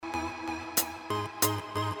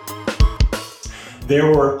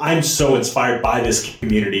I'm so inspired by this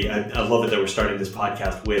community. I love it that we're starting this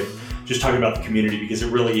podcast with just talking about the community, because it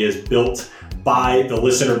really is built by the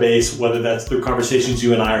listener base, whether that's through conversations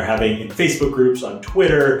you and I are having in Facebook groups, on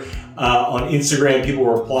Twitter, on Instagram, people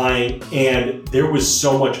were replying, and there was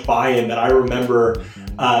so much buy-in that I remember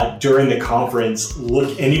during the conference,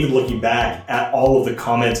 and even looking back at all of the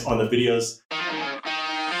comments on the videos.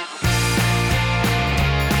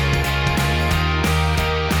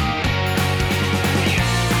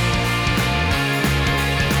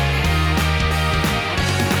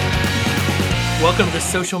 Welcome to the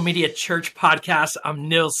Social Media Church Podcast. I'm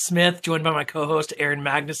Nils Smith, joined by my co-host, Aaron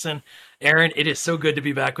Magnuson. Aaron, it is so good to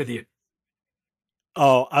be back with you.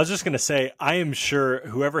 Oh, I was just going to say, I am sure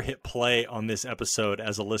whoever hit play on this episode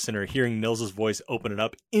as a listener, hearing Nils' voice open it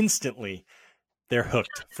up instantly, they're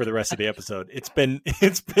hooked for the rest of the episode. It's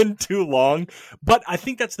been too long, but I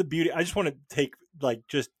think that's the beauty. I just want to take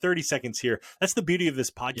just 30 seconds here. That's the beauty of this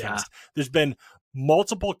podcast. Yeah. There's been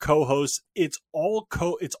multiple co-hosts. It's all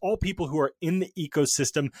people who are in the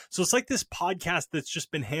ecosystem. So it's like this podcast that's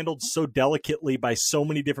just been handled so delicately by so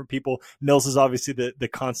many different people. Nils is obviously the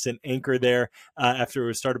constant anchor there after it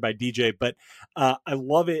was started by DJ. But I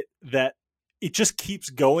love it that it just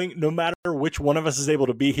keeps going no matter which one of us is able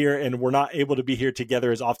to be here, and we're not able to be here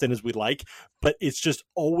together as often as we like, but it's just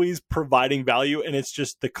always providing value, and it's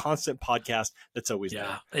just the constant podcast that's always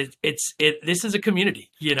there. This is a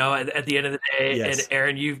community, at the end of the day. Yes. And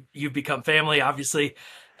Aaron, you've become family, obviously.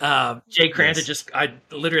 Jay Crandon, yes.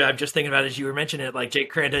 I'm just thinking about it as you were mentioning it, like Jay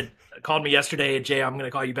Crandon called me yesterday, and Jay, I'm going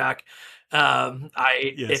to call you back.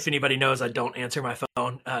 If anybody knows, I don't answer my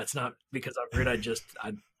phone. It's not because I'm rude.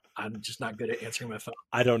 I'm just not good at answering my phone.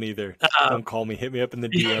 I don't either. Don't call me. Hit me up in the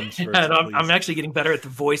DMs first. I'm actually getting better at the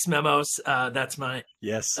voice memos. That's my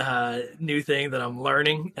new thing that I'm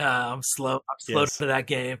learning. I'm slow to that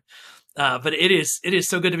game. But it is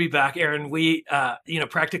so good to be back, Aaron. We,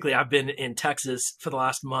 practically I've been in Texas for the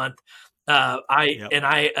last month. I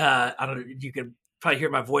don't know, you can probably hear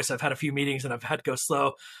my voice. I've had a few meetings and I've had to go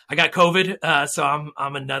slow. I got COVID. So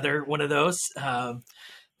I'm another one of those.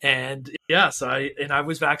 I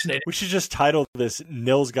was vaccinated. We should just title this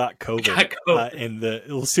 "Nils Got COVID,"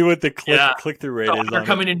 we'll see what the click-through rate is. We're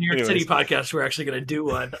coming in New York City podcast. We're actually going to do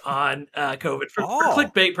one on COVID for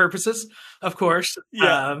clickbait purposes, of course.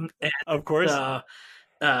 Of course.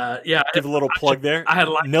 Give a little plug there. I had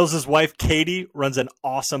Nils' wife, Katie, runs an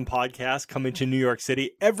awesome podcast, Coming to New York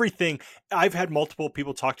City. Everything. I've had multiple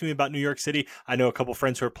people talk to me about New York City. I know a couple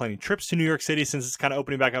friends who are planning trips to New York City since it's kind of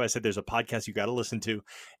opening back up. I said, there's a podcast you got to listen to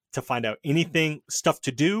find out anything, stuff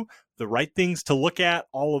to do, the right things to look at,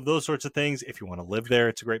 all of those sorts of things. If you want to live there,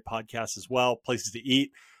 it's a great podcast as well. Places to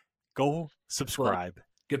eat. Go subscribe.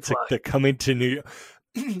 Good plug. To Coming to New York.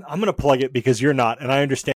 I'm going to plug it because you're not, and I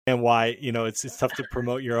understand why, it's tough to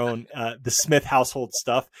promote your own, the Smith household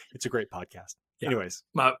stuff. It's a great podcast. Yeah. Anyways.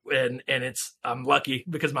 I'm lucky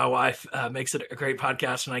because my wife makes it a great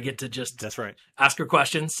podcast, and I get to just that's right. ask her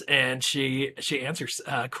questions, and she answers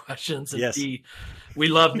questions. And yes. We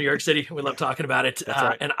love New York City. We love talking about it. That's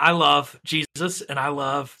right. And I love Jesus, and I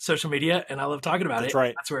love social media, and I love talking about that's it.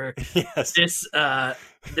 Right. That's where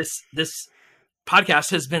this podcast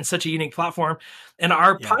has been such a unique platform, and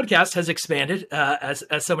our podcast has expanded as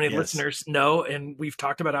so many listeners know, and we've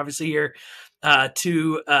talked about obviously here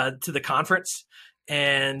to the conference,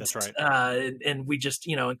 and that's right. And we just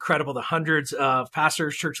incredible the hundreds of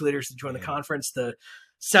pastors, church leaders that join the conference, the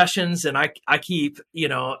sessions, and I keep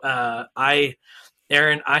Aaron,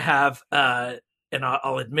 I have and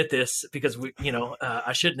I'll admit this because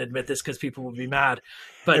I shouldn't admit this because people will be mad.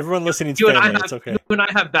 But everyone listening to it's okay. You and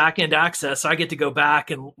I have back end access, so I get to go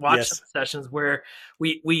back and watch some sessions where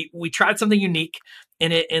we tried something unique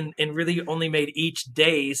in it, and really only made each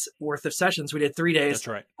day's worth of sessions. We did 3 days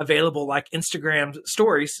available, like Instagram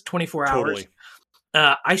stories, 24 hours.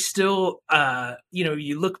 I still,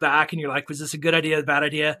 you look back and you're like, was this a good idea, a bad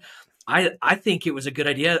idea? I think it was a good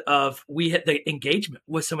idea. The engagement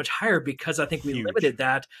was so much higher because I think we limited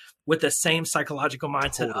that with the same psychological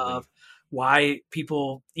mindset of why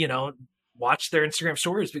people, watch their Instagram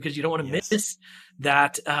stories, because you don't want to miss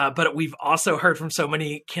that. But we've also heard from so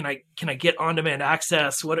many, can I get on-demand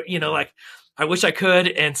access? What, I wish I could.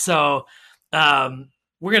 And so,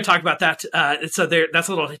 we're going to talk about that. So that's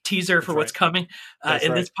a little teaser for what's coming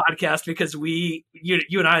in this podcast, because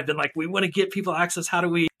you and I have been like, we want to get people access. How do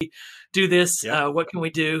we do this? What can we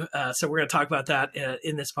do? So we're going to talk about that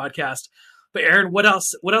in this podcast. But Aaron, what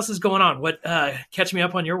else is going on? What catch me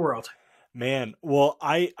up on your world? Man, well,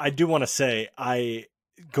 I do want to say,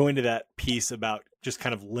 going to that piece about just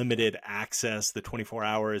kind of limited access, the 24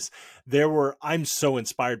 hours, I'm so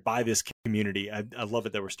inspired by this community. I love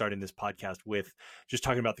it that we're starting this podcast with just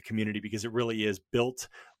talking about the community, because it really is built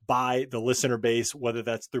by the listener base, whether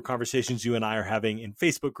that's through conversations you and I are having in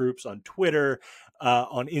Facebook groups, on Twitter,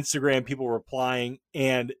 on Instagram, people replying.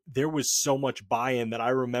 And there was so much buy-in that I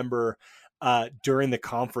remember during the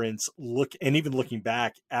conference, even looking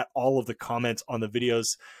back at all of the comments on the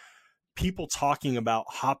videos, people talking about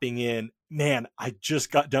hopping in. Man, I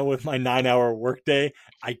just got done with my 9-hour workday.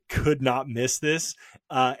 I could not miss this.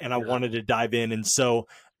 And I wanted to dive in. And so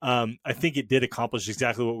I think it did accomplish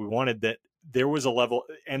exactly what we wanted, that there was a level,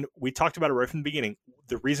 and we talked about it right from the beginning.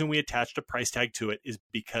 The reason we attached a price tag to it is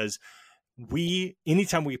because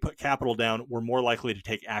anytime we put capital down, we're more likely to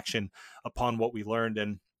take action upon what we learned.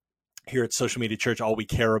 And here at Social Media Church, all we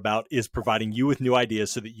care about is providing you with new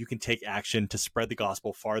ideas so that you can take action to spread the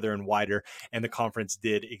gospel farther and wider. And the conference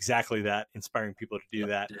did exactly that, inspiring people to do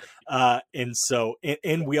that.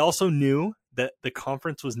 And we also knew that the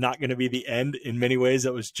conference was not going to be the end. In many ways,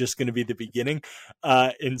 that was just going to be the beginning.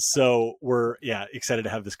 And so we're excited to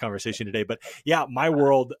have this conversation today. But yeah, my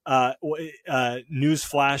world, news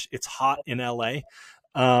flash, it's hot in LA.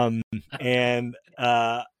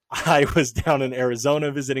 I was down in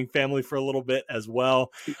Arizona visiting family for a little bit as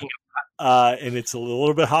well. And it's a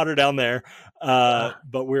little bit hotter down there.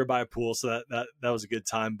 But we were by a pool, so that was a good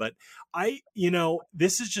time. But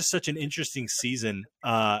this is just such an interesting season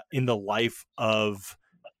in the life of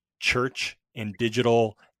church and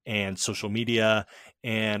digital and social media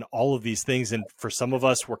and all of these things. And for some of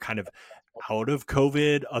us, we're kind of out of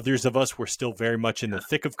COVID. Others of us were still very much in the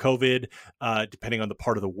thick of COVID, depending on the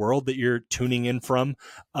part of the world that you're tuning in from.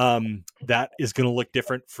 That is going to look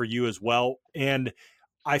different for you as well. And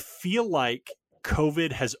I feel like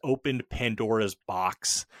COVID has opened Pandora's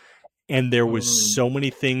box, and there was so many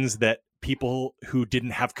things that people who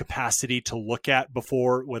didn't have capacity to look at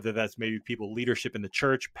before, whether that's maybe people, leadership in the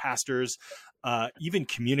church, pastors, even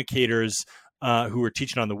communicators who were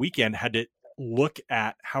teaching on the weekend, had to look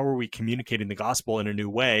at how are we communicating the gospel in a new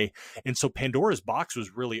way. And so Pandora's box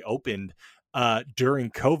was really opened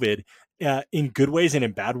during COVID, in good ways and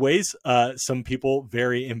in bad ways. Some people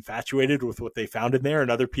very infatuated with what they found in there,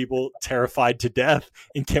 and other people terrified to death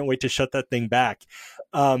and can't wait to shut that thing back.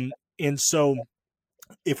 And so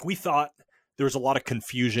if we thought there was a lot of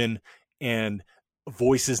confusion and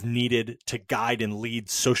voices needed to guide and lead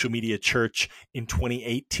social media church in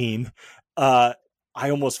 2018, I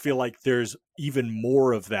almost feel like there's even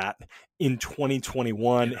more of that in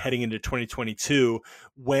 2021, heading into 2022,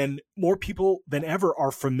 when more people than ever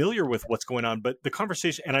are familiar with what's going on. But the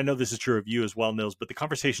conversation, and I know this is true of you as well, Nils, but the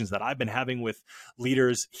conversations that I've been having with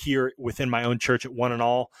leaders here within my own church at One and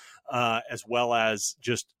All, as well as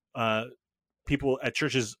just people at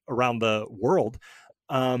churches around the world,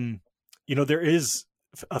 there is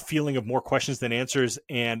a feeling of more questions than answers.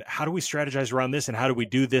 And how do we strategize around this? And how do we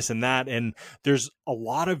do this and that? And there's a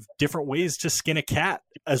lot of different ways to skin a cat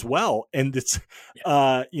as well. And it's,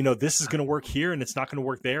 this is going to work here and it's not going to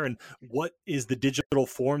work there. And what is the digital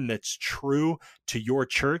form that's true to your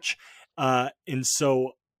church? And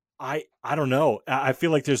so I don't know. I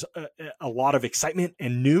feel like there's a lot of excitement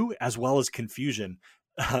and new, as well as confusion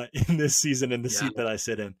in this season, in the seat that I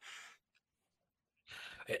sit in.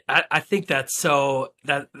 I think that's so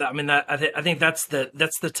I think that's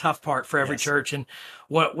the tough part for every church. And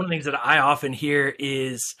one of the things that I often hear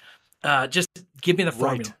is just give me the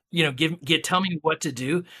formula, tell me what to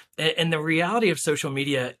do. And the reality of social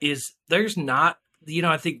media is there's not,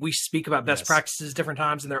 I think we speak about best practices different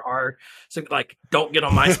times, and there are, so like, don't get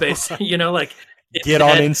on MySpace, get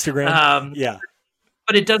on Instagram.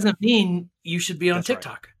 But it doesn't mean you should be on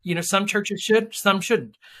TikTok. Right. Some churches should, some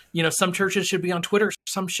shouldn't. Some churches should be on Twitter,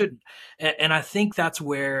 some shouldn't. And I think that's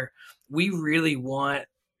where we really want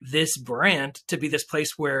this brand to be this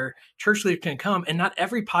place where church leaders can come. And not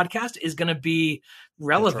every podcast is going to be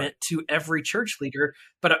relevant to every church leader.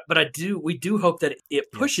 But we do hope that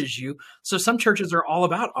it pushes you. So some churches are all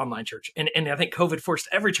about online church. And I think COVID forced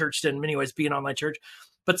every church to, in many ways, be an online church.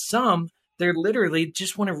 But some, they're literally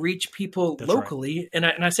just want to reach people locally. Right.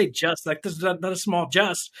 And I say just, like, this is not a small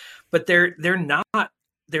just, but they're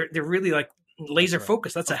really like laser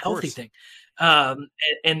focused. That's a healthy thing. And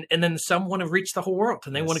then some want to reach the whole world,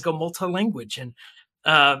 and they want to go multi-language. And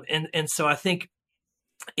so I think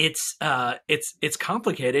it's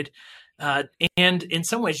complicated. And in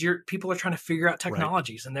some ways people are trying to figure out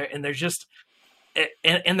technologies, and they're just,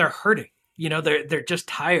 and they're hurting, they're just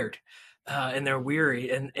tired. And they're weary.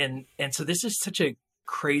 And so this is such a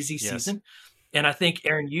crazy season. And I think,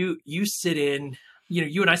 Aaron, you sit in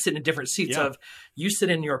you and I sit in different seats of you sit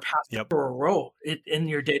in your pastoral role in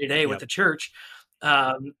your day to day with the church.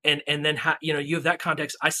 And then, you have that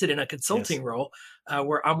context. I sit in a consulting role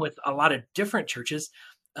where I'm with a lot of different churches.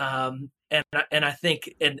 And I think,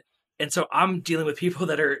 and so I'm dealing with people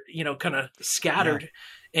that are, kind of scattered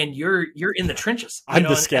and you're in the trenches. I'm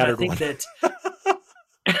the scattered one. That,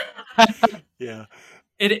 yeah.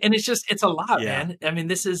 And it's a lot, man. I mean,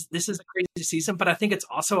 this is a crazy season, but I think it's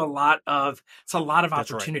also a lot of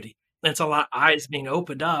opportunity. Right. It's a lot of eyes being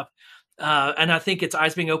opened up. And I think it's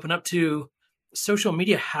eyes being opened up to social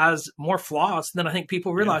media has more flaws than I think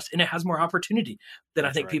people realized, and it has more opportunity than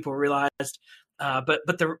I think people realized. But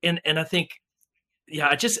I think,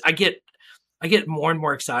 I get more and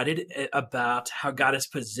more excited about how God has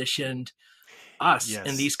positioned us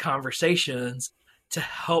in these conversations to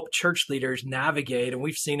help church leaders navigate. And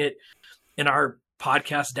we've seen it in our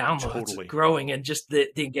podcast downloads growing, and just the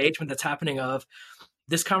engagement that's happening of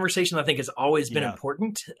this conversation. I think has always been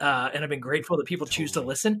important. And I've been grateful that people choose to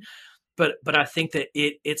listen. But I think that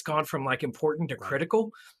it's gone from like important to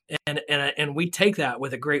critical. And we take that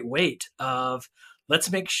with a great weight of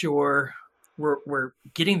let's make sure we're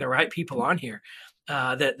getting the right people on here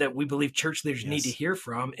that we believe church leaders need to hear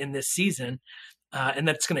from in this season. And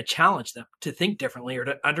that's going to challenge them to think differently, or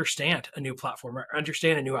to understand a new platform, or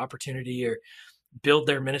understand a new opportunity, or build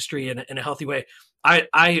their ministry in a healthy way. While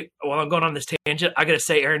I'm going on this tangent, I got to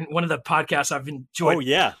say, Aaron, one of the podcasts I've enjoyed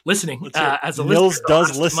listening as a Nils listener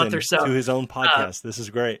does listen to his own podcast. This is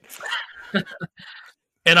great.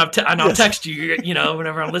 And I'll text you,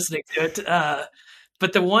 whenever I'm listening to it.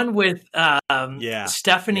 But the one with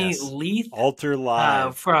Stephanie Leith, Altar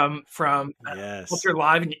Live, from Altar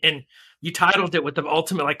Live, and you titled it with the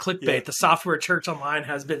ultimate clickbait, the software church online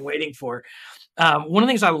has been waiting for. One of the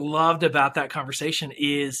things I loved about that conversation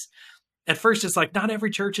is, at first it's like, not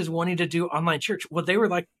every church is wanting to do online church. Well, they were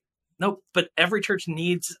like, nope, but every church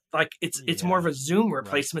needs, it's more of a Zoom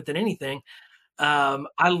replacement than anything.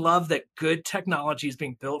 I love that good technology is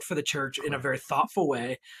being built for the church in a very thoughtful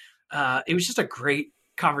way. It was just a great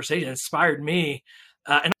conversation. It inspired me.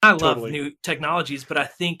 And I love new technologies, but I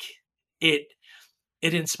think it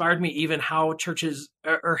inspired me even how churches,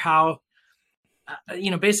 or how,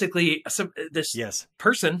 basically this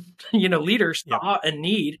person, leader saw a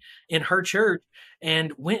need in her church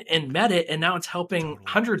and went and met it. And now it's helping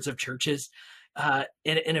hundreds of churches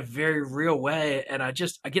in a very real way. And I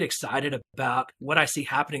get excited about what I see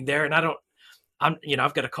happening there. And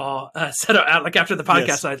I've got a call set up after the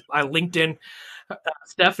podcast. I linked in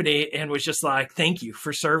Stephanie and was just like, thank you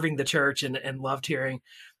for serving the church, and loved hearing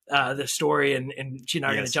the story. And she and I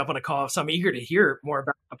are going to jump on a call. So I'm eager to hear more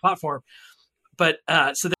about the platform. But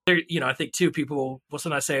so there, I think too, people will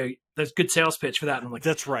sometimes say there's good sales pitch for that. And I'm like,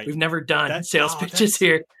 that's right. We've never done sales pitches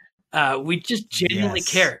here. We just genuinely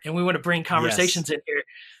care, and we want to bring conversations in here.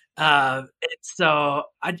 And so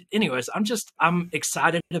I'm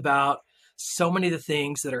excited about so many of the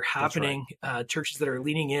things that are happening, churches that are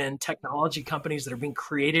leaning in, technology companies that are being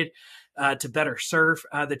created to better serve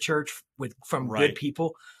the church from good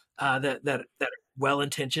people that are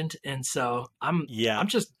well-intentioned. And so I'm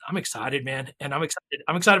excited, man. And I'm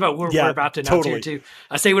excited about what we're about to announce here too.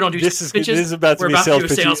 I say we don't do pitches. This is about to be sales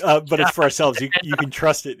pitches, but it's for ourselves. You can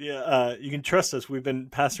trust it. You can trust us. We've been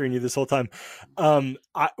pastoring you this whole time.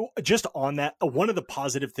 Just on that, one of the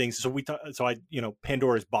positive things.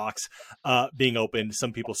 Pandora's box being opened.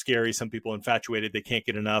 Some people scary, some people infatuated. They can't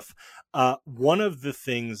get enough. One of the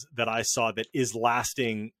things that I saw that is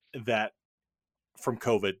lasting from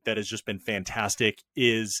COVID that has just been fantastic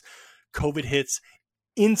is COVID hits,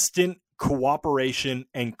 instant cooperation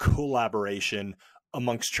and collaboration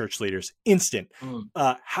amongst church leaders. Instant.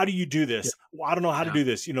 How do you do this? Well, I don't know how to do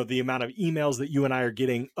this. The amount of emails that you and I are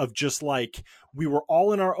getting of just like, we were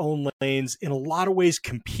all in our own lanes, in a lot of ways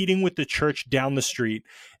competing with the church down the street.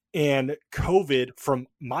 And COVID, from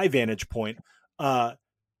my vantage point,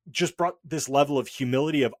 just brought this level of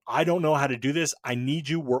humility of, I don't know how to do this. I need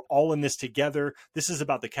you. We're all in this together. This is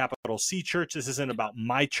about the capital C church. This isn't about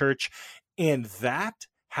my church. And that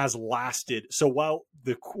has lasted. So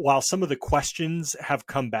while some of the questions have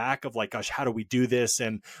come back of like, gosh, how do we do this?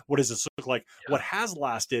 And what does this look like? Yeah. What has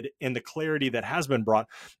lasted, and the clarity that has been brought,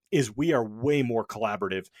 is we are way more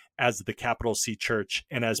collaborative as the capital C church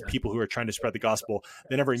and as people who are trying to spread the gospel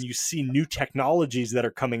than ever. And you see new technologies that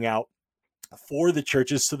are coming out for the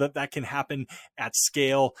churches so that can happen at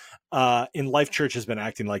scale. And Life Church has been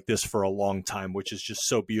acting like this for a long time, which is just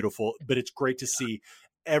so beautiful. But it's great to see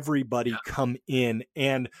everybody come in,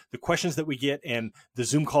 and the questions that we get and the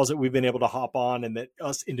Zoom calls that we've been able to hop on and that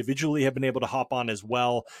us individually have been able to hop on as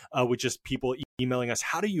well, with just people emailing us,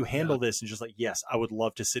 how do you handle this? And just like, yes, I would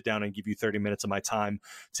love to sit down and give you 30 minutes of my time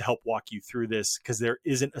to help walk you through this, because there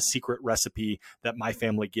isn't a secret recipe that my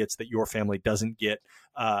family gets that your family doesn't get.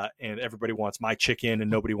 And everybody wants my chicken and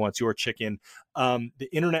nobody wants your chicken. The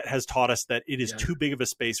internet has taught us that it is too big of a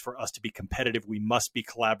space for us to be competitive. We must be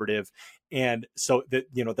collaborative. And so that,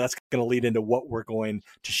 that's going to lead into what we're going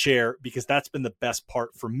to share, because that's been the best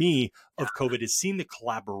part for me of COVID, is seeing the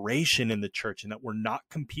collaboration in the church, and that we're not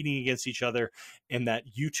competing against each other, and that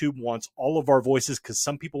YouTube wants all of our voices, because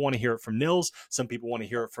some people want to hear it from Nils, some people want to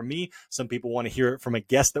hear it from me, some people want to hear it from a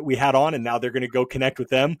guest that we had on, and now they're going to go connect with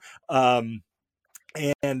them.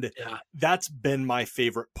 And that's been my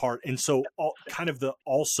favorite part. And so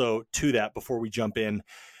also to that, before we jump in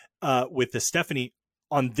with the Stephanie,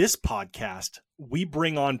 on this podcast, we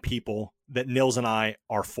bring on people that Nils and I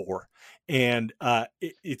are for. And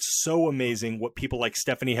it's so amazing what people like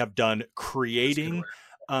Stephanie have done, creating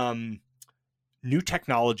new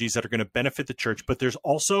technologies that are going to benefit the church. But there's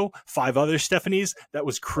also 5 other Stephanies that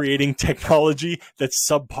was creating technology that's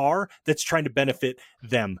subpar, that's trying to benefit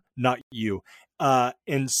them, not you.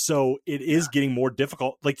 And so it is getting more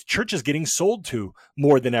difficult. Like, the church is getting sold to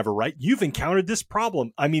more than ever, right? You've encountered this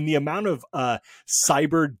problem. I mean, the amount of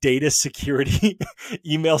cyber data security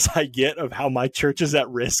emails I get of how my church is at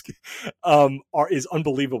risk is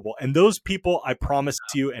unbelievable. And those people, I promise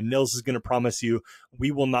you, and Nils is going to promise you, we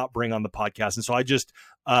will not bring on the podcast. And so I just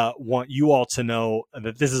want you all to know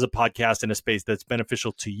that this is a podcast in a space that's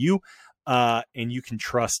beneficial to you. And you can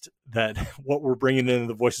trust that what we're bringing in,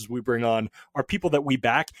 the voices we bring on, are people that we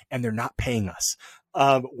back, and they're not paying us.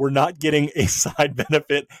 We're not getting a side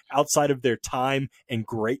benefit outside of their time and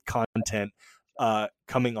great content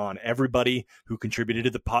coming on. Everybody who contributed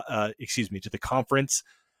to the conference,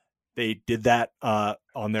 they did that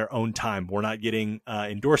on their own time. We're not getting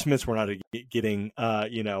endorsements. We're not getting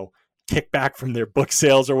kickback from their book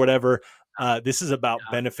sales or whatever. This is about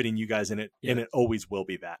benefiting you guys, and it always will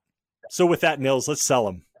be that. So with that, Nils, let's sell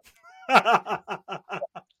them.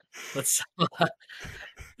 Let's,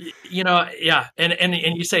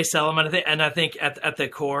 and you say sell them, and I think at the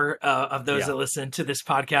core of those that listen to this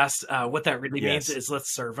podcast, what that really means is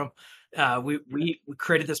let's serve them. We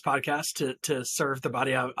created this podcast to serve the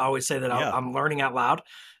body. I always say that I'm learning out loud,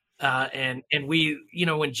 and we,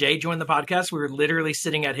 when Jay joined the podcast, we were literally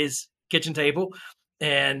sitting at his kitchen table.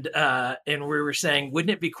 And we were saying, wouldn't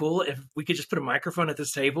it be cool if we could just put a microphone at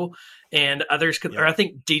this table and others could, or I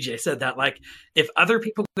think DJ said that, like, if other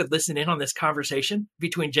people could listen in on this conversation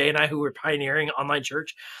between Jay and I, who were pioneering online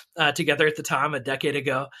church together at the time, a decade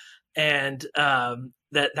ago, and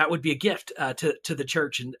that would be a gift to the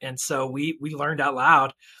church. And so we learned out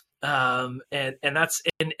loud, and that's,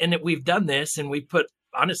 and we've done this, and we put,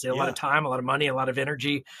 honestly, a lot of time, a lot of money, a lot of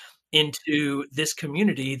energy into this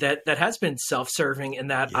community that has been self-serving, and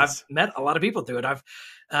that I've met a lot of people through it.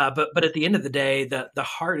 But at the end of the day, the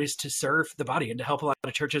heart is to serve the body and to help a lot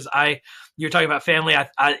of churches. You're talking about family.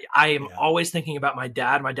 I am always thinking about my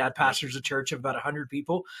dad. My dad pastors a church of about 100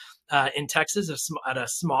 people in Texas, at a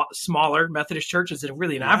smaller Methodist church. It's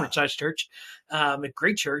really an average sized church, a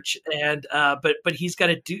great church. And but he's got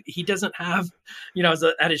to do. He doesn't have,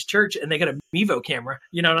 at his church, and they got a Mevo camera.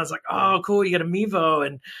 And I was like, oh, cool, you got a Mevo,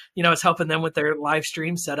 and it's helping them with their live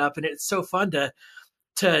stream setup. And it's so fun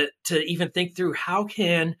to even think through how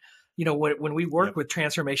can, when we work with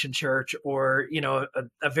Transformation Church, or,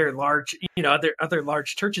 a very large, other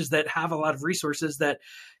large churches that have a lot of resources that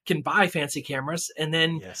can buy fancy cameras. And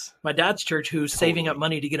then my dad's church, who's saving up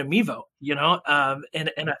money to get a Mevo,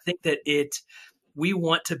 and I think that we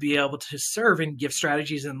want to be able to serve and give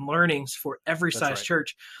strategies and learnings for every size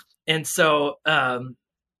church. And so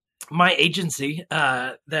my agency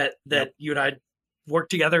that you and I work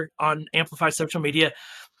together on Amplify Social Media,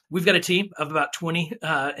 we've got a team of about 20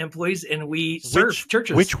 employees, and we serve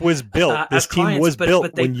churches. Which was built. This team was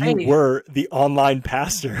built when you were the online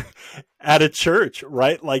pastor at a church,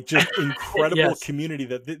 right? Like, just incredible community.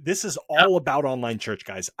 This is all about online church,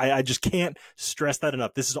 guys. I just can't stress that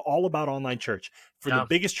enough. This is all about online church. From the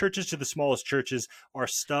biggest churches to the smallest churches, our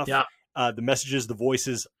stuff, the messages, the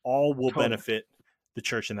voices, all will benefit the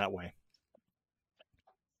church in that way.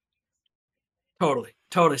 Totally.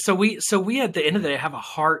 So we at the end of the day have a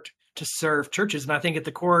heart to serve churches, and I think at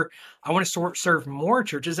the core, I want to serve more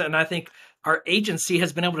churches, and I think our agency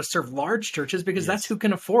has been able to serve large churches because that's who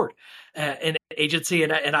can afford an agency.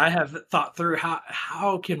 And I have thought through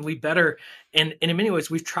how can we better, and in many ways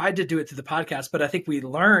we've tried to do it through the podcast, but I think we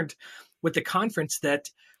learned with the conference that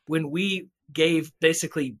when we gave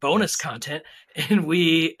basically bonus content, and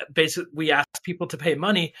we asked people to pay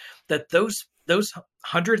money, that those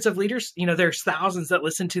hundreds of leaders, there's thousands that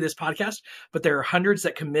listen to this podcast, but there are hundreds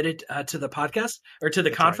that committed to the podcast or to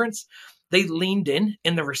the conference. Right. They leaned in,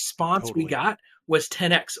 and the response we got was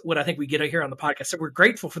 10x what I think we get here on the podcast. So we're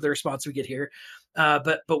grateful for the response we get here.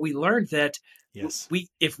 But we learned that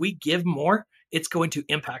if we give more, it's going to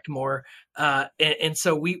impact more. And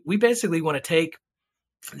so we basically want to take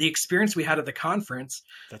the experience we had at the conference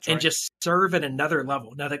and just serve at another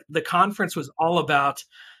level. Now, the conference was all about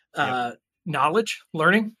knowledge,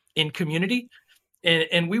 learning in community.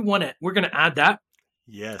 And we're going to add that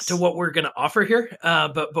to what we're going to offer here.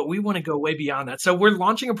 But we want to go way beyond that. So we're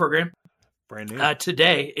launching a program brand new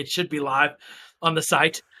today. It should be live on the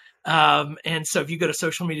site. And so if you go to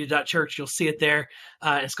socialmedia.church, you'll see it there.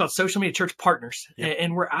 It's called Social Media Church Partners.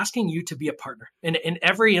 And we're asking you to be a partner. And in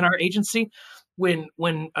our agency, when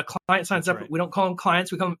a client signs up, we don't call them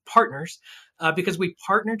clients, we call them partners, because we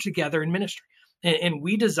partner together in ministry. And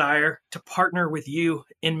we desire to partner with you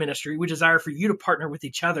in ministry. We desire for you to partner with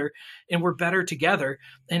each other, and we're better together.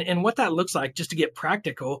 And what that looks like, just to get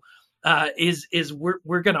practical, is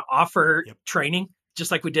we're going to offer training, just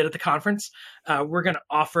like we did at the conference. We're going to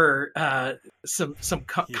offer some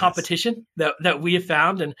competition that we have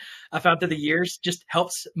found, and I found through the years, just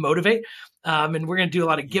helps motivate. And we're going to do a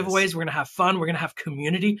lot of giveaways. We're going to have fun. We're going to have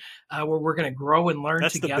community where we're going to grow and learn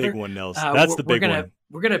together. That's the big one, Nels. That's the big one.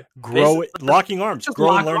 We're going to grow, locking arms,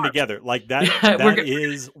 grow and learn together. Like that. That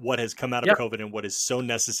is what has come out of COVID and what is so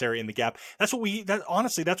necessary in the gap. That's what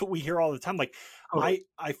honestly, that's what we hear all the time. Like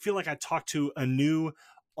I feel like I talk to a new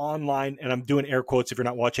online, and I'm doing air quotes if you're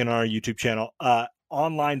not watching on our YouTube channel,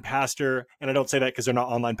 online pastor. And I don't say that because they're not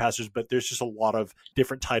online pastors, but there's just a lot of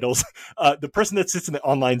different titles. The person that sits in the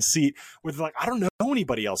online seat with like, I don't know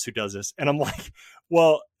anybody else who does this. And I'm like,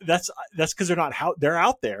 well, that's because they're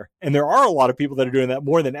out there. And there are a lot of people that are doing that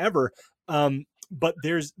more than ever. But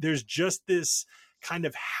there's just this kind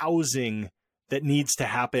of housing that needs to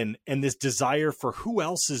happen, and this desire for who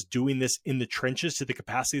else is doing this in the trenches to the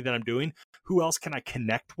capacity that I'm doing. Who else can I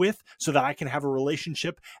connect with so that I can have a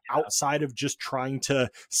relationship outside of just trying to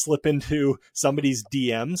slip into somebody's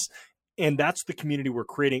DMs? And that's the community we're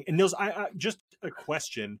creating. And Nils, I just a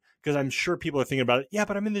question, because I'm sure people are thinking about it. Yeah,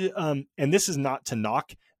 but I'm in the, and this is not to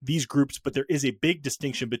knock these groups, but there is a big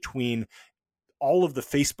distinction between all of the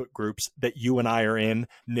Facebook groups that you and I are in,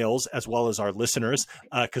 Nils, as well as our listeners,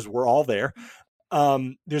 because we're all there.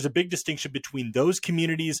 There's a big distinction between those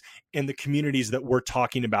communities and the communities that we're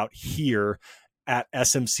talking about here at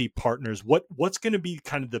SMC Partners. What's going to be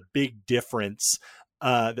kind of the big difference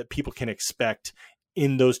that people can expect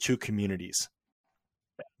in those two communities?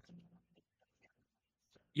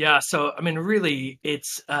 Yeah. So, I mean, really,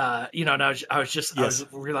 it's, and I was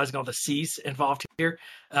realizing all the C's involved here.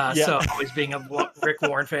 So always being a Rick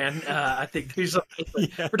Warren fan, I think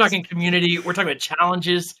we're talking community, we're talking about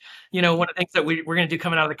challenges. One of the things that we're going to do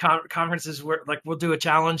coming out of the conference is we'll do a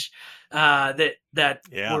challenge that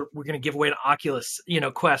we're going to give away an Oculus,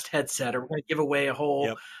 Quest headset, or we're going to give away a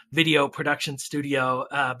whole video production studio.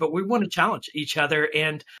 But we want to challenge each other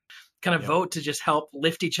and kind of vote to just help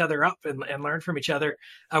lift each other up and learn from each other.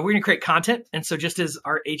 We're going to create content. And so just as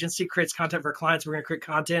our agency creates content for our clients, we're going to create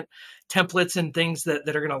content templates and things that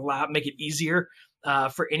are going to make it easier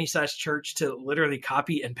for any size church to literally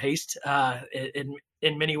copy and paste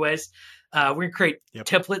in many ways. We're going to create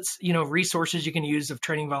templates, resources you can use of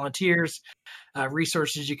training volunteers,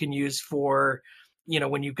 resources you can use for,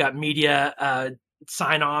 when you've got media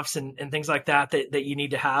sign-offs and things like that you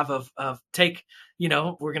need to have of take,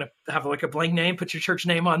 we're going to have like a blank name, put your church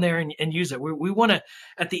name on there and use it. We want to,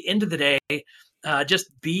 at the end of the day, just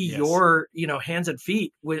be your, hands and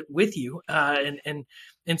feet with you and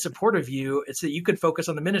in support of you, so that you can focus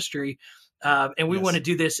on the ministry. And we want to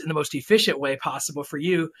do this in the most efficient way possible for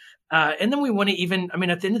you. And then we want to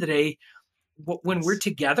at the end of the day, when we're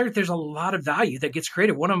together, there's a lot of value that gets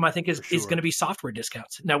created. One of them, I think, is going to be software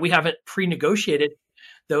discounts. Now, we haven't pre-negotiated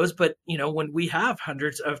those, but when we have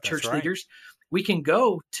hundreds of church leaders, we can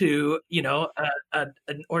go to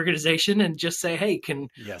an organization and just say, hey, can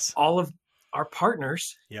all of our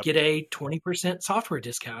partners get a 20% software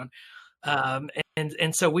discount?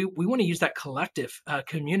 And so we want to use that collective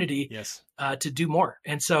community to do more.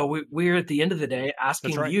 And so we're at the end of the day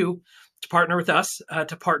asking you to partner with us,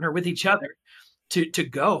 to partner with each other, to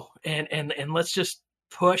go and let's just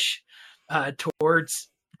push towards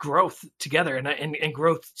growth together and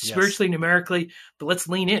growth spiritually, numerically, but let's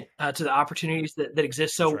lean in to the opportunities that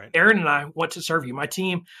exist. So Aaron and I want to serve you. My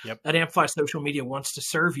team at Amplify Social Media wants to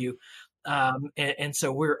serve you. And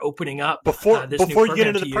so we're opening up before this before new you get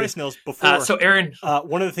into to the price, Nils. Before so Aaron,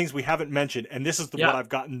 one of the things we haven't mentioned, and this is what I've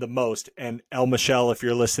gotten the most. And El Michelle, if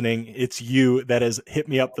you're listening, it's you that has hit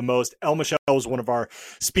me up the most. El Michelle was one of our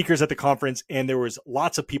speakers at the conference, and there was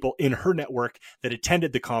lots of people in her network that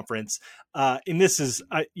attended the conference. And this is,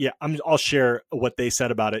 I'll share what they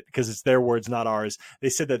said about it because it's their words, not ours. They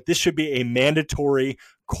said that this should be a mandatory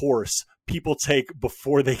course people take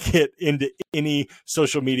before they get into any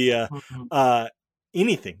social media,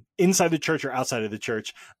 anything inside the church or outside of the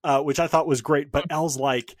church, which I thought was great. But El's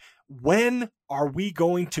like, when are we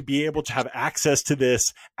going to be able to have access to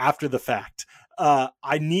this after the fact?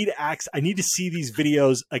 I need to see these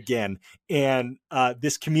videos again. And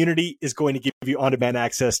this community is going to give you on-demand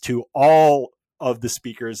access to all of the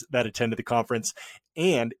speakers that attended the conference,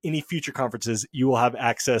 and any future conferences, you will have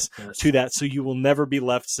access to that. So you will never be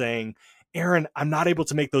left saying, Aaron, I'm not able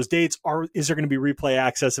to make those dates. Is there going to be replay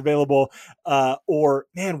access available? Or,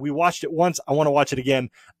 man, we watched it once, I want to watch it again.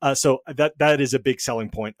 So that is a big selling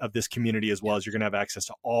point of this community, as well as you're going to have access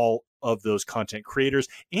to all of those content creators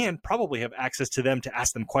and probably have access to them to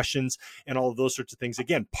ask them questions and all of those sorts of things.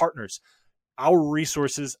 Again, partners. Our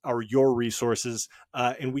resources are your resources,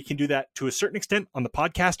 and we can do that to a certain extent on the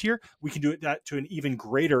podcast here. We can do that to an even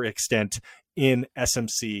greater extent in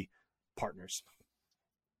SMC partners.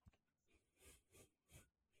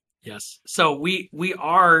 Yes. So we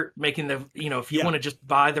are making the, if you want to just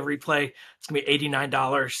buy the replay, it's gonna be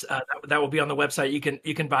 $89. That will be on the website.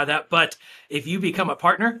 You can buy that. But if you become a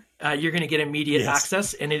partner, you're going to get immediate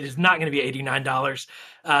access, and it is not going to be $89.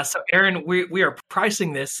 So Aaron, we are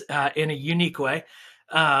pricing this in a unique way.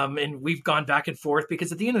 And we've gone back and forth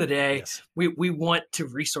because at the end of the day, we want to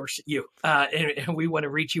resource you, and we want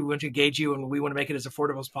to reach you, we want to engage you, and we want to make it as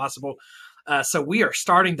affordable as possible. So we are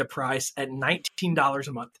starting the price at $19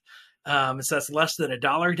 a month. So that's less than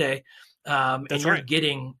 $1 a day. And you're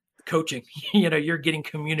getting coaching, you're getting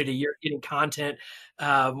community, you're getting content.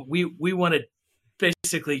 We want to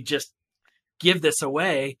basically just give this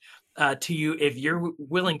away to you if you're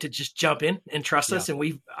willing to just jump in and trust us. And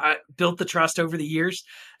we've built the trust over the years.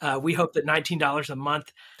 We hope that $19 a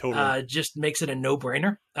month just makes it a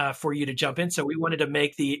no-brainer for you to jump in. So we wanted to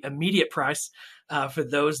make the immediate price for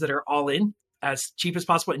those that are all in as cheap as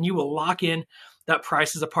possible, and you will lock in that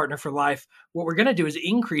price as a partner for life. What we're going to do is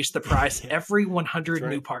increase the price every 100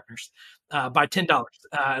 new partners by $10.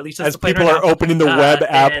 At least that's as people are opening the web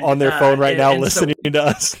app on their phone right now, listening to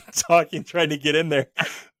us talking, trying to get in there.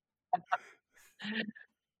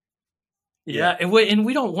 And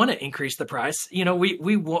we don't want to increase the price.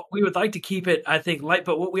 We would like to keep it, I think, light.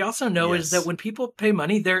 But what we also know is that when people pay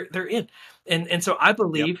money, they're in. And so I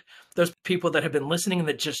believe those people that have been listening and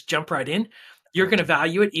that just jump right in, you're going to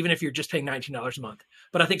value it even if you're just paying $19 a month.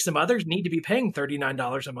 But I think some others need to be paying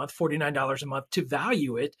 $39 a month, $49 a month to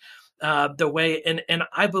value it the way. And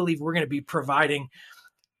I believe we're going to be providing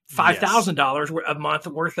 $5,000 a month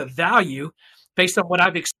worth of value based on what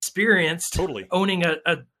I've experienced owning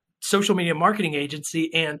a social media marketing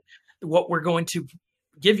agency, and what we're going to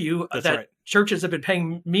give you churches have been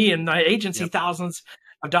paying me and my agency thousands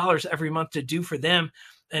of dollars every month to do for them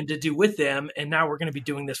and to do with them. And now we're going to be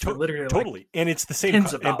doing this for literally and it's the same. And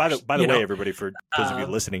by the way, everybody, for those of you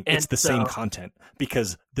listening, it's the same content,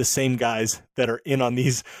 because the same guys that are in on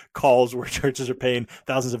these calls where churches are paying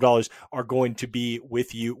thousands of dollars are going to be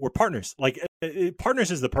with you. We're partners. Like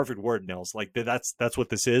partners is the perfect word, Nils. Like that's what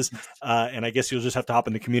this is. And I guess you'll just have to hop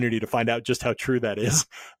in the community to find out just how true that is.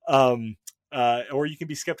 Or you can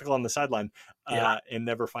be skeptical on the sideline and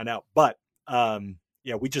never find out. But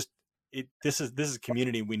we just, this is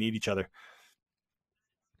community. We need each other.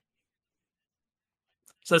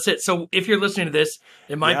 So that's it. So if you're listening to this,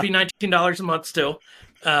 it might be $19 a month still.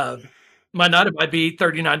 Might not. It might be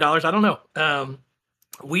 $39. I don't know.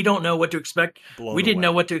 We don't know what to expect. We didn't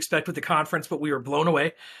know what to expect with the conference, but we were blown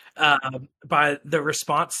away by the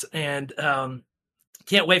response, and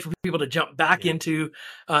can't wait for people to jump back into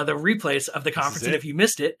the replays of the conference. And if you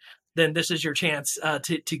missed it, then this is your chance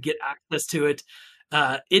to get access to it.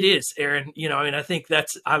 It is, Aaron. I think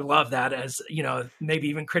I love that as, maybe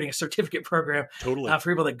even creating a certificate program for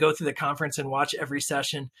people that go through the conference and watch every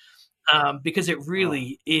session, because it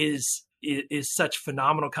really is such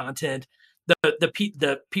phenomenal content.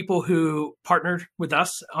 The people who partnered with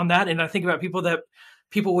us on that, and I think about people that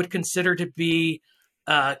people would consider to be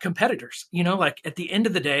competitors. Like at the end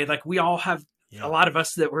of the day, like we all have a lot of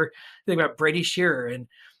us that were thinking about Brady Shearer and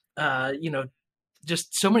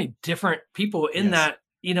just so many different people in that,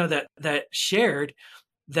 that shared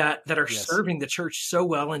that are serving the church so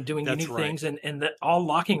well and doing unique things, and that all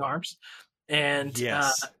locking arms and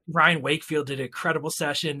Ryan Wakefield did an incredible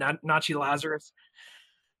session. Nachi Lazarus.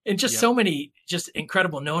 And just so many just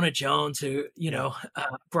incredible Nona Jones who,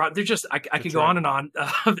 brought, they're just, I could go on and on.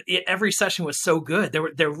 Every session was so good.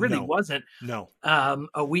 There really wasn't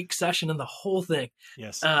a weak session in the whole thing.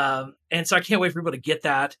 Yes. And so I can't wait for people to get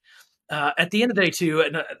that. At the end of the day too,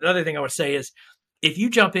 another thing I would say is if you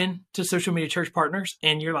jump into Social Media Church Partners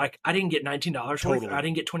and you're like, I didn't get $19 worth, or I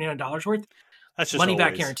didn't get $29 worth, that's just money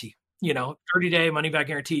back guarantee, 30-day money back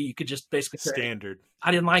guarantee. You could just basically say, standard. I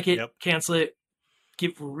didn't like it, cancel it.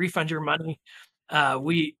 Refund your money.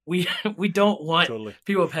 We don't want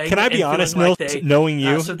people paying. Can I be honest, Mills, knowing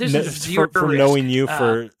you, so this is zero for knowing you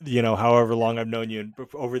for however long I've known you, and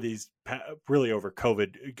over over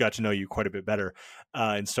COVID, got to know you quite a bit better,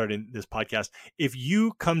 and starting this podcast. If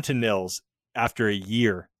you come to Nils after a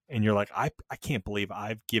year and you're like, I can't believe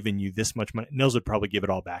I've given you this much money, Nils would probably give it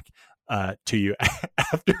all back to you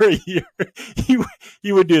after a year.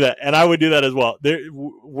 He would do that, and I would do that as well.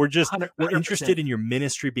 We're 100%. Interested in your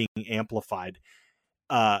ministry being amplified.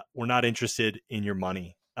 We're not interested in your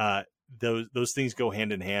money. Those things go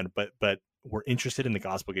hand in hand, but we're interested in the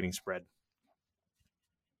gospel getting spread.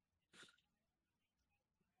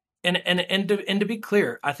 And to be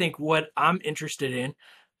clear, I think what I'm interested in,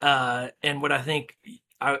 and what I think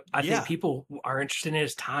think people are interested in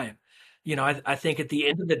is time. I think at the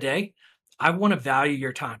end of the day, I want to value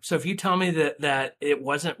your time. So if you tell me that it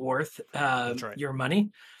wasn't worth your money,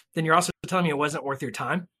 then you're also telling me it wasn't worth your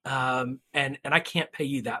time. And I can't pay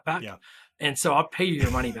you that back. Yeah. And so I'll pay you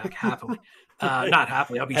your money back happily. Not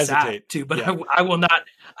happily. I'll be sad too, but I will not,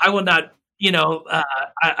 I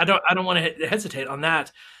don't want to hesitate on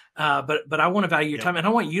that. But I want to value your time, and I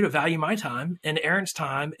want you to value my time and Aaron's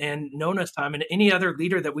time and Nona's time and any other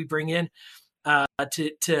leader that we bring in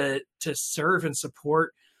to serve and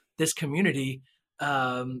support this community.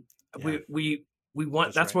 We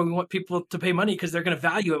want, that's why we want people to pay money, because they're going to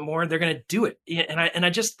value it more and they're going to do it. And I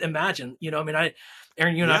just imagine,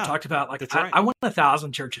 Aaron, you and I talked about I want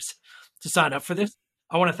 1,000 churches to sign up for this.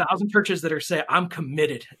 I want 1,000 churches that are saying, I'm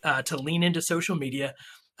committed to lean into social media.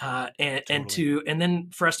 And then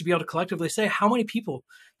for us to be able to collectively say, how many people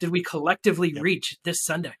did we collectively reach this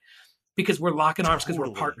Sunday? Because we're locking arms, because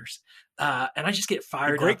we're partners. And I just get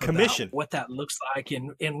fired up about what that looks like.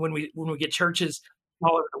 And when we get churches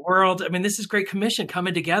all over the world, this is Great Commission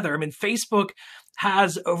coming together. Facebook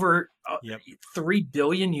has over 3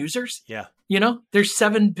 billion users. Yeah. There's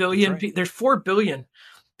 7 billion, there's 4 billion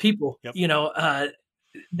people,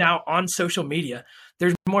 now on social media.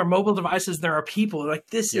 There's more mobile devices than there are people.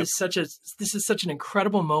 This is such an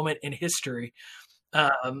incredible moment in history.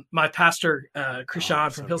 My pastor,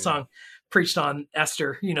 Krishan from Hillsong, preached on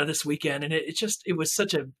Esther, this weekend, and it was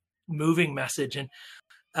such a moving message. And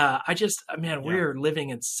we are living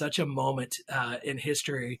in such a moment in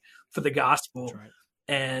history for the gospel.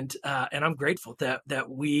 And I'm grateful that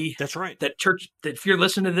church, that if you're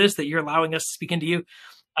listening to this, that you're allowing us to speak into you.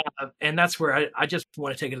 And that's where I just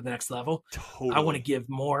want to take it to the next level. Totally. I want to give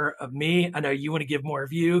more of me. I know you want to give more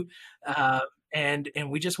of you. And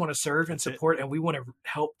we just want to serve and support, and we want to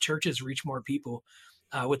help churches reach more people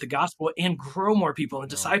with the gospel and grow more people and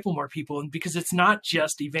disciple more people. And because it's not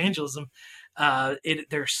just evangelism,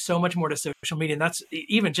 there's so much more to social media. And that's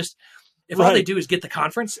even just, if all they do is get the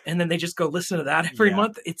conference and then they just go listen to that every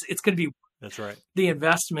month, it's going to be the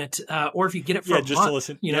investment. Or if you get it for a month, to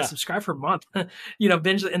listen, subscribe for a month,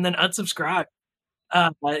 binge and then unsubscribe.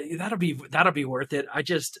 That'll be worth it. I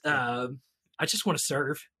just want to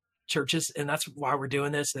serve churches, and that's why we're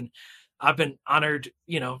doing this. And I've been honored,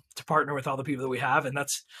 to partner with all the people that we have, and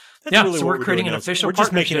that's really so we're creating an official. We're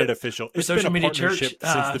just making it official. It's been a partnership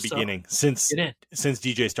since the beginning, since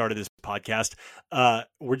DJ started this podcast.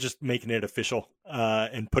 We're just making it official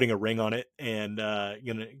and putting a ring on it, and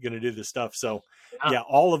gonna do this stuff. So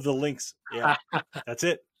all of the links. Yeah, that's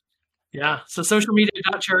it. Yeah. So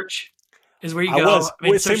socialmedia.church is where you go.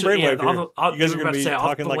 Same brainwave here. You guys are going to be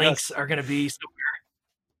talking like us. Links are going to be somewhere.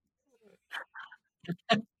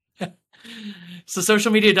 So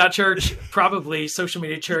socialmedia.church, probably social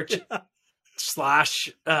media church /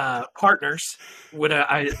 partners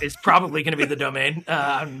is probably going to be the domain.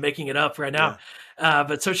 I'm making it up right now.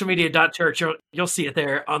 But socialmedia.church, you'll see it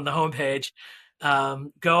there on the homepage.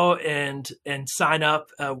 Go and sign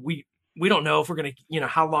up. We don't know if we're going to,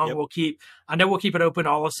 how long we'll keep. I know we'll keep it open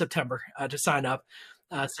all of September to sign up.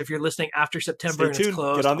 So if you're listening after September and it's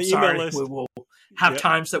closed, get on the email list. We will have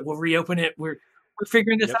times that we'll reopen it. We're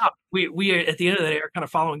figuring this out. We are, at the end of the day, are kind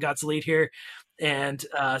of following God's lead here. And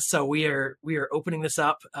so we are opening this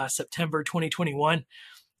up September 2021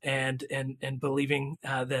 and believing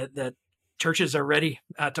that churches are ready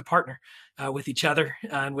to partner with each other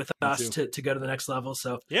and with us to go to the next level.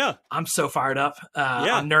 So yeah, I'm so fired up.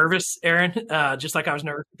 I'm nervous, Aaron, just like I was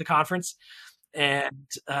nervous at the conference. And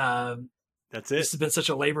that's it. This has been such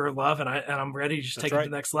a labor of love, and I'm ready to just take it to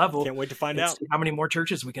the next level. Can't wait to find out how many more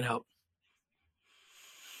churches we can help.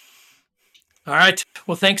 All right.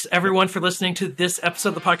 Well, thanks everyone for listening to this episode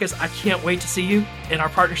of the podcast. I can't wait to see you in our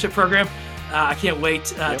partnership program. I can't wait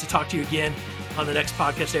to talk to you again on the next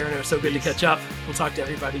podcast, Aaron. It was so good to catch up. We'll talk to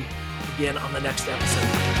everybody again on the next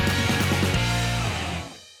episode.